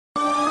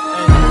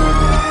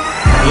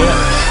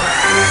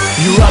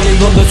You running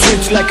on the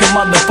streets like a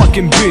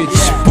motherfucking bitch.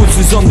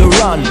 Pussies on the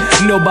run,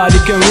 nobody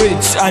can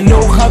reach. I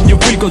know how you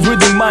feel cause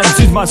reading minds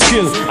is my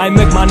skill. I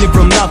make money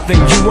from nothing,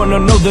 you wanna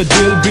know the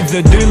deal. If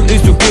the deal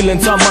is to kill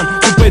and someone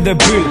to pay the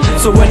bill.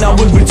 So when I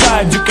will be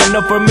tired, you can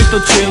offer me to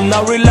chill.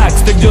 Now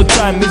relax, take your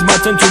time, it's my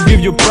turn to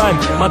give you prime.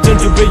 My turn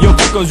to pay your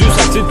fee cause you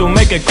succeed to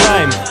make a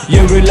crime.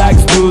 Yeah,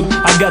 relax dude,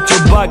 I got your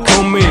back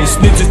homie.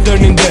 Snitches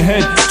turning their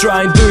head,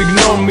 trying to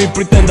ignore me.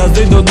 Pretend that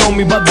they don't know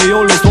me but they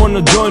always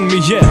wanna join me.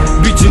 Yeah,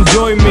 bitch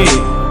enjoy me.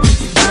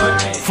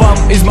 Fam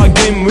is my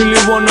game, really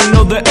wanna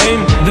know the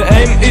aim. The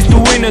aim is to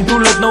win and to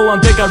let no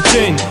one take our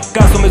chain.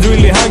 Customers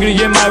really hungry,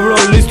 yeah my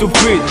role is to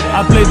feed.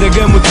 I play the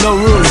game with no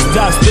rules,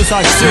 just to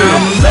succeed.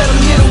 I'ma let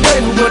them get away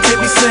with what they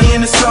be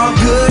saying, it's all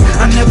good.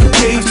 I never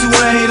cave to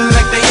a hater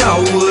like they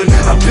all would.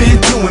 I've been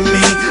doing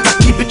me, I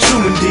keep it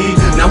true indeed.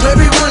 Now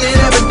everyone that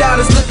ever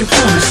died is looking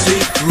for me,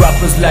 see.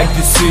 Rappers like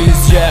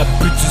disease, yeah,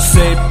 bitches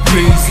say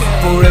please.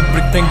 For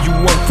everything you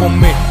want from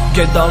me,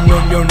 get down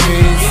on your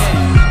knees.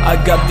 I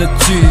got the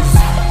cheese.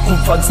 Who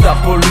fucks the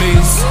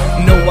police?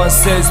 No one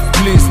says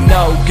please,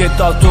 now get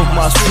out of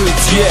my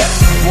streets, yeah.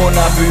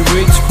 Wanna be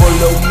rich,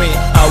 follow me,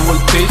 I will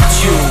teach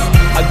you.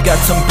 I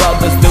got some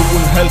brothers that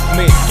will help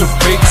me to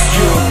fix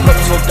you.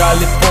 Props for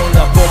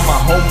California, for my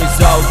homies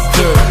out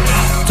there.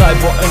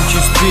 Typo and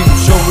his team,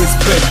 show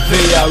respect,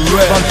 they are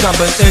rare. Fam Camp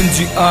and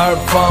N.G.R,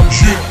 fam,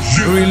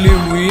 really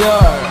we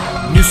are.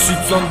 New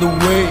shit's on the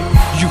way,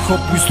 you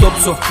hope we stop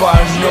so far.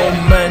 No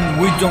man,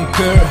 we don't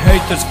care,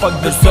 haters fuck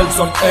themselves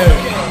on air.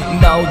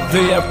 Now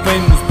they are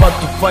famous, but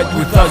to fight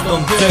with us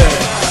don't dare.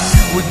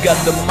 We got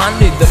the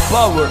money, the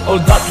power,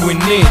 all that we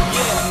need.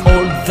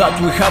 All that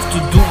we have to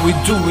do, we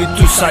do it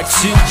to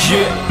succeed,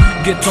 yeah.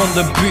 Get on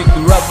the beat,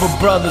 rapper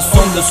brothers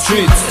on the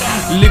streets.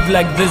 Live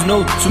like there's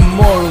no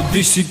tomorrow,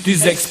 this shit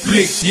is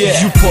explicit, yeah.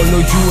 You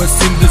follow US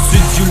in the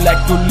streets, you like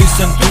to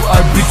listen to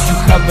our beats. You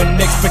have an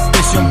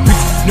expectation,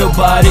 bitch,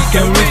 nobody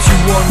can reach. You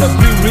wanna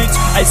be rich,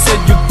 I said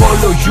you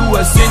follow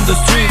US in the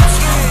streets.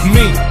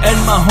 Me and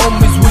my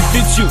homies will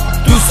teach you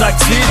to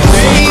succeed.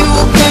 Say you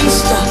a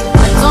gangsta,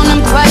 I don't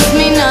impress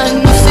me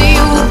none. You say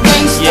you a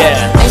gangsta,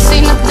 yeah. Ain't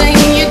say nothing,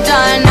 you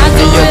done. I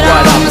do it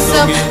all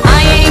myself,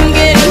 I ain't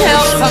getting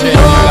help from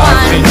no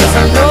one,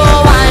 from no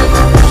one.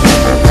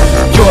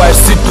 Kjo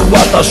është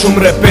situata,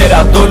 shumë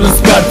repera dolën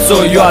skarco.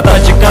 Jo ata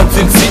që kanë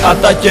cilësi,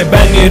 ata që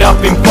beni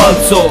rapin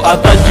falso.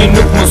 Ata që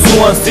nuk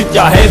mësuan si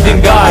t'ja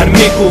hedhin nga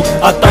armiku.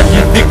 Ata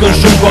që thikën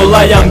shumë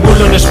kolla janë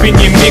ngullën e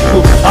shpinji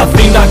miku.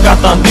 Athina ka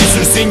ta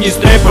ndishur si një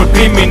strej për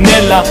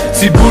kriminella.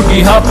 Si burg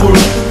i hapur,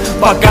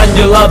 pa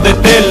kangjëlla dhe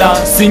tela.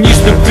 Si një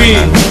shtëpi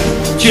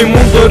që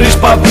mund të rish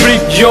pa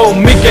frik. Jo,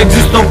 mik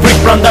ekziston frik,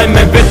 prandaj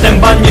me vete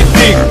mban një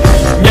thik.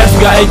 Njerëz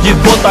nga e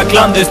gjithë bota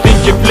klandestin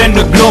që flen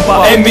në gropa.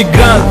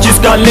 Emigrant që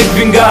s'ka lek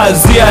vin nga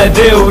Azia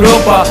edhe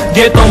Europa.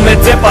 Ghetto me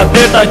cepa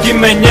dreta që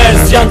me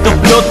njerëz janë të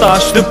plota.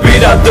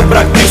 Shtëpira të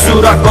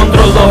praktishura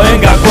kontrollohen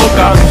nga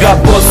koka. Nga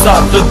bosa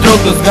të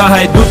drogës, nga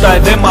hajduta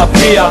edhe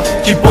mafia.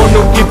 Që po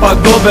nuk i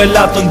pagove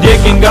la të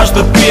ndjekin nga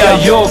shtëpia.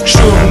 Jo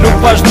kështu nuk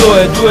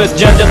vazhdohet, duhet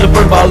gjendja të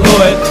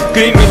përballohet.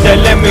 Krimit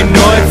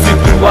eliminohet,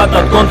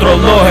 situatat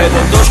kontrollohet.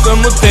 Do shkoj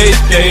mu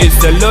tej,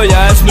 se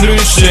loja është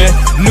ndryshe.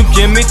 Nuk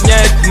jemi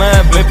t'njejt me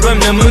veprojmë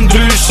në më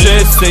ndryshe.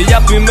 Se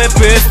japim me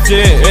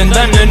pesqe, e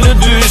ndajmë në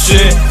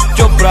dyshe.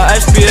 Kjo pra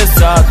është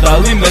pjesa,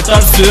 dallimet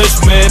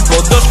arsyeshme. Po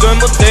do shkoj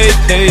mu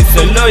tej,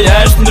 se loja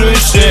është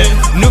ndryshe.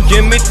 Nuk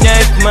jemi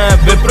t'njejt me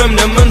veprojmë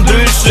në më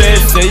ndryshe.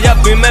 Se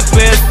japim me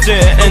pesqe,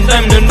 e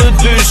ndajmë në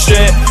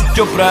dyshe.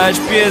 Kjo pra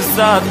është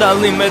pjesa,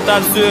 dallimet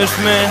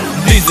arsyeshme.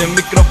 Dize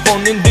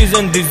mikrofonin,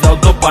 dize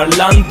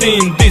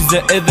autoparlantin.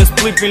 Dize edhe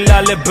splipin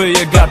lale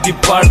bëje gati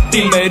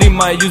parti. Me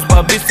rima ju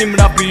zbavisim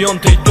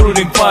rapion të i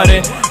trurin fare.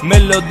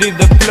 Melodi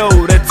dhe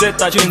flow,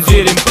 receta që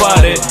nxirrin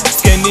pare.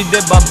 S'keni dhe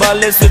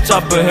babale se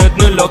qa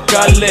bëhet në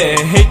lokale.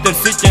 Hater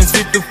si qenë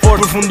si të fort,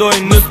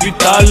 përfundojnë në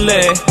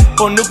spitale.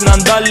 Po nuk në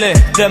ndale,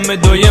 dhe me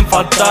dojen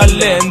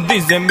fatale.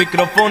 Ndize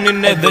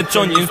mikrofonin edhe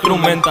qonj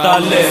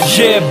instrumentale.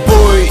 Yeah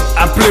boy,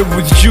 I play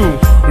with you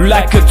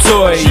like a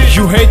toy.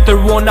 You hater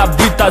wanna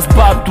beat us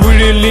but we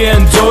really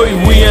enjoy.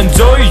 We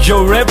enjoy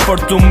your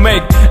effort to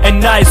make a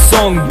nice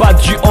song,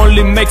 but you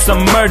only make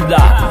some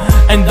murder,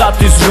 and that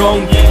is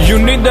wrong. You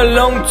need a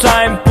long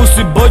time,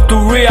 pussy boy, to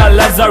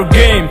realize our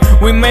game.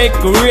 We make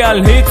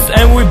real hits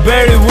and we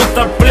bury with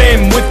our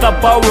flame. With our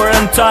power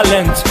and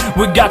talent,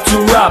 we got to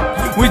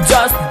rap. We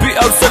just be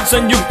ourselves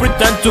and you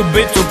pretend to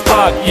be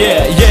Tupac.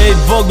 Yeah, i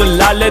vogël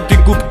lale, ti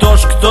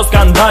kuptosh këto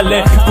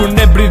skandale. Kur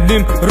ne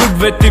bridhim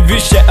rrugve ti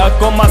vishe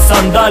akoma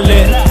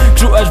sandale.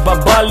 Kështu është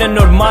babale,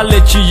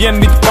 normale që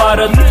jemi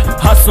t'parët.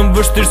 Hasëm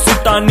vështirësi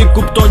tani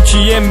kupton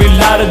që jemi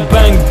larët.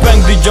 Bang,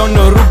 bang, digjon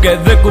në rrugë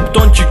dhe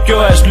kupton që kjo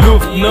është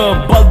luft. Në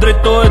ball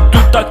drejtohet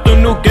tuta, këtu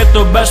nuk e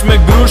të besh me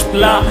grusht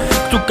la.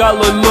 Këtu ka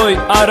loj,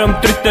 arëm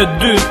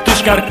 32, ti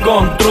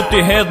shkarkon.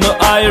 Truti hedh në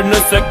ajër në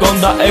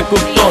sekonda e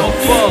kupton.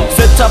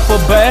 Se qa po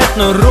bëhet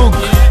në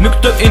rrugë, nuk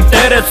të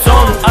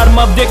intereson.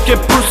 Arma vdekje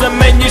pruse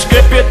me një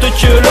shkrepje të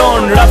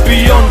qëron. Rapi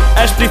jon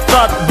është i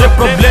that dhe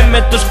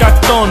probleme të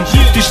shkakton.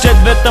 Ti shet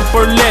vetëm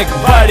për lek,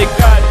 barik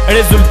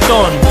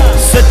rezulton.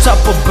 Se qa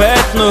po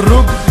bet në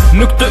rrug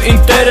nuk të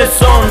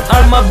intereson.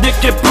 Arma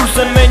vdekje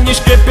pruse me një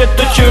shkrepje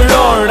të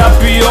qëron.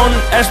 Rapi jon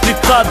është i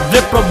that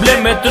dhe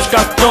probleme të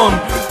shkakton.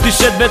 Ti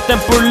shet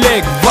vetëm për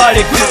lek,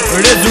 barik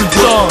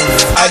rezulton.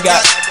 I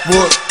got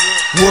work,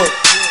 work,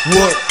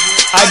 work.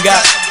 I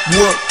got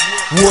work,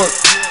 work,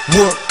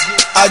 work.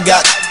 I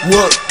got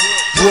work,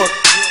 work.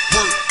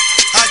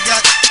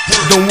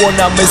 Don't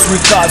wanna mess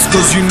with us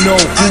cause you know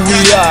who we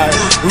are.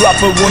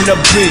 Rapper wanna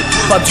be,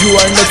 but you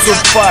are not so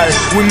far.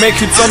 We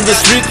make hits on the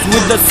streets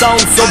with the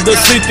sounds of the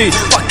city.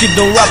 Fuck it,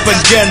 don't rap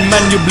again,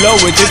 man, you blow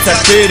it, it's a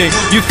pity.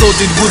 You thought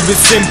it would be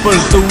simple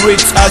to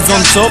reach us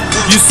on top.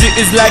 You see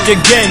it's like a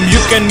game,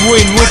 you can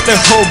win with the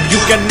hope.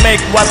 You can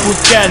make what we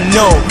can,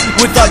 no,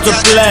 without a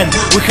plan.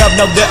 We have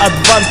now the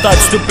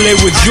advantage to play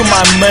with you,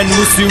 my man.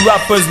 We see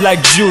rappers like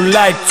you,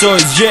 like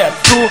toys, yeah,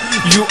 true.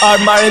 You are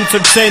my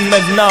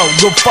entertainment now,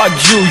 go fuck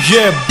you, yeah.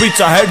 Bitch,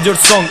 I heard your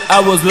song,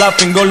 I was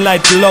laughing all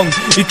night long.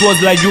 It was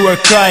like you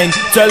were crying,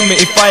 tell me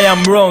if I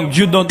am wrong.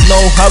 You don't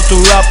know how to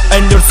rap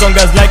and your song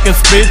is like a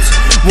speech.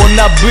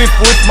 Wanna beef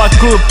with my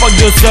crew, fuck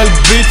yourself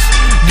bitch.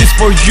 This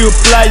for you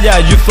playa,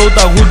 you thought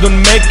I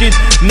wouldn't make it.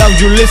 Now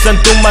you listen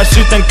to my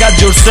shit and cut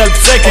yourself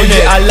second. Oh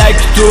yeah, I like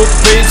to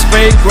face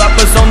fake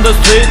rappers on the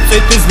streets.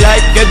 It is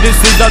like this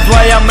is that's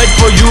why I made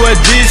for you a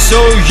diss. So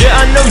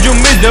yeah, I know you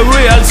miss the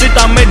real shit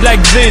I made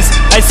like this.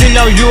 I see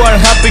now you are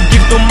happy,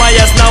 give to my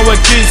ass now a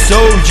kiss. So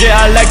yeah,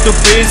 I like to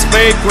face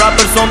fake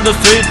rappers on the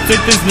streets.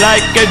 It is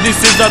like this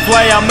is that's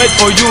why I made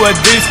for you a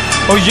diss.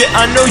 Oh yeah,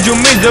 I know you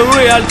miss the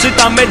real shit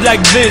I made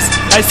like this.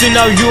 I see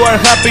now you are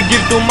happy,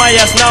 give to my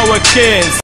ass now a kiss.